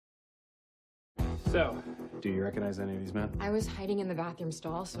So, do you recognize any of these men? I was hiding in the bathroom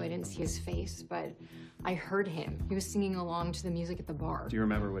stall, so I didn't see his face, but I heard him. He was singing along to the music at the bar. Do you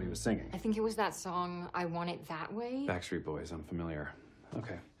remember what he was singing? I think it was that song, I Want It That Way. Backstreet Boys, I'm familiar.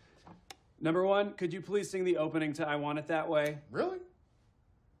 Okay. Number one, could you please sing the opening to I Want It That Way? Really?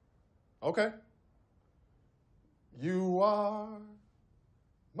 Okay. You are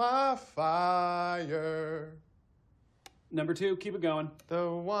my fire. Number two, keep it going. The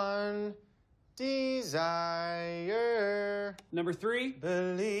one desire. Number three.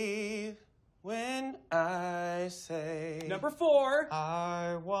 Believe when I say. Number four.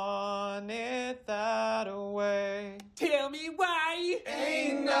 I want it that way. Tell me why.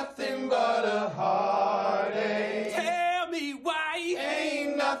 Ain't nothing but a heartache. Tell me why.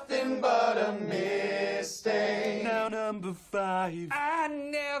 Ain't nothing but a mistake. Now number five. I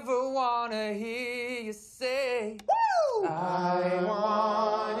never wanna hear you say. Woo! I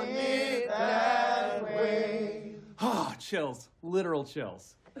want it that way. Oh, chills. Literal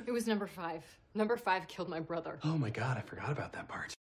chills. It was number 5. Number 5 killed my brother. Oh my God, I forgot about that part.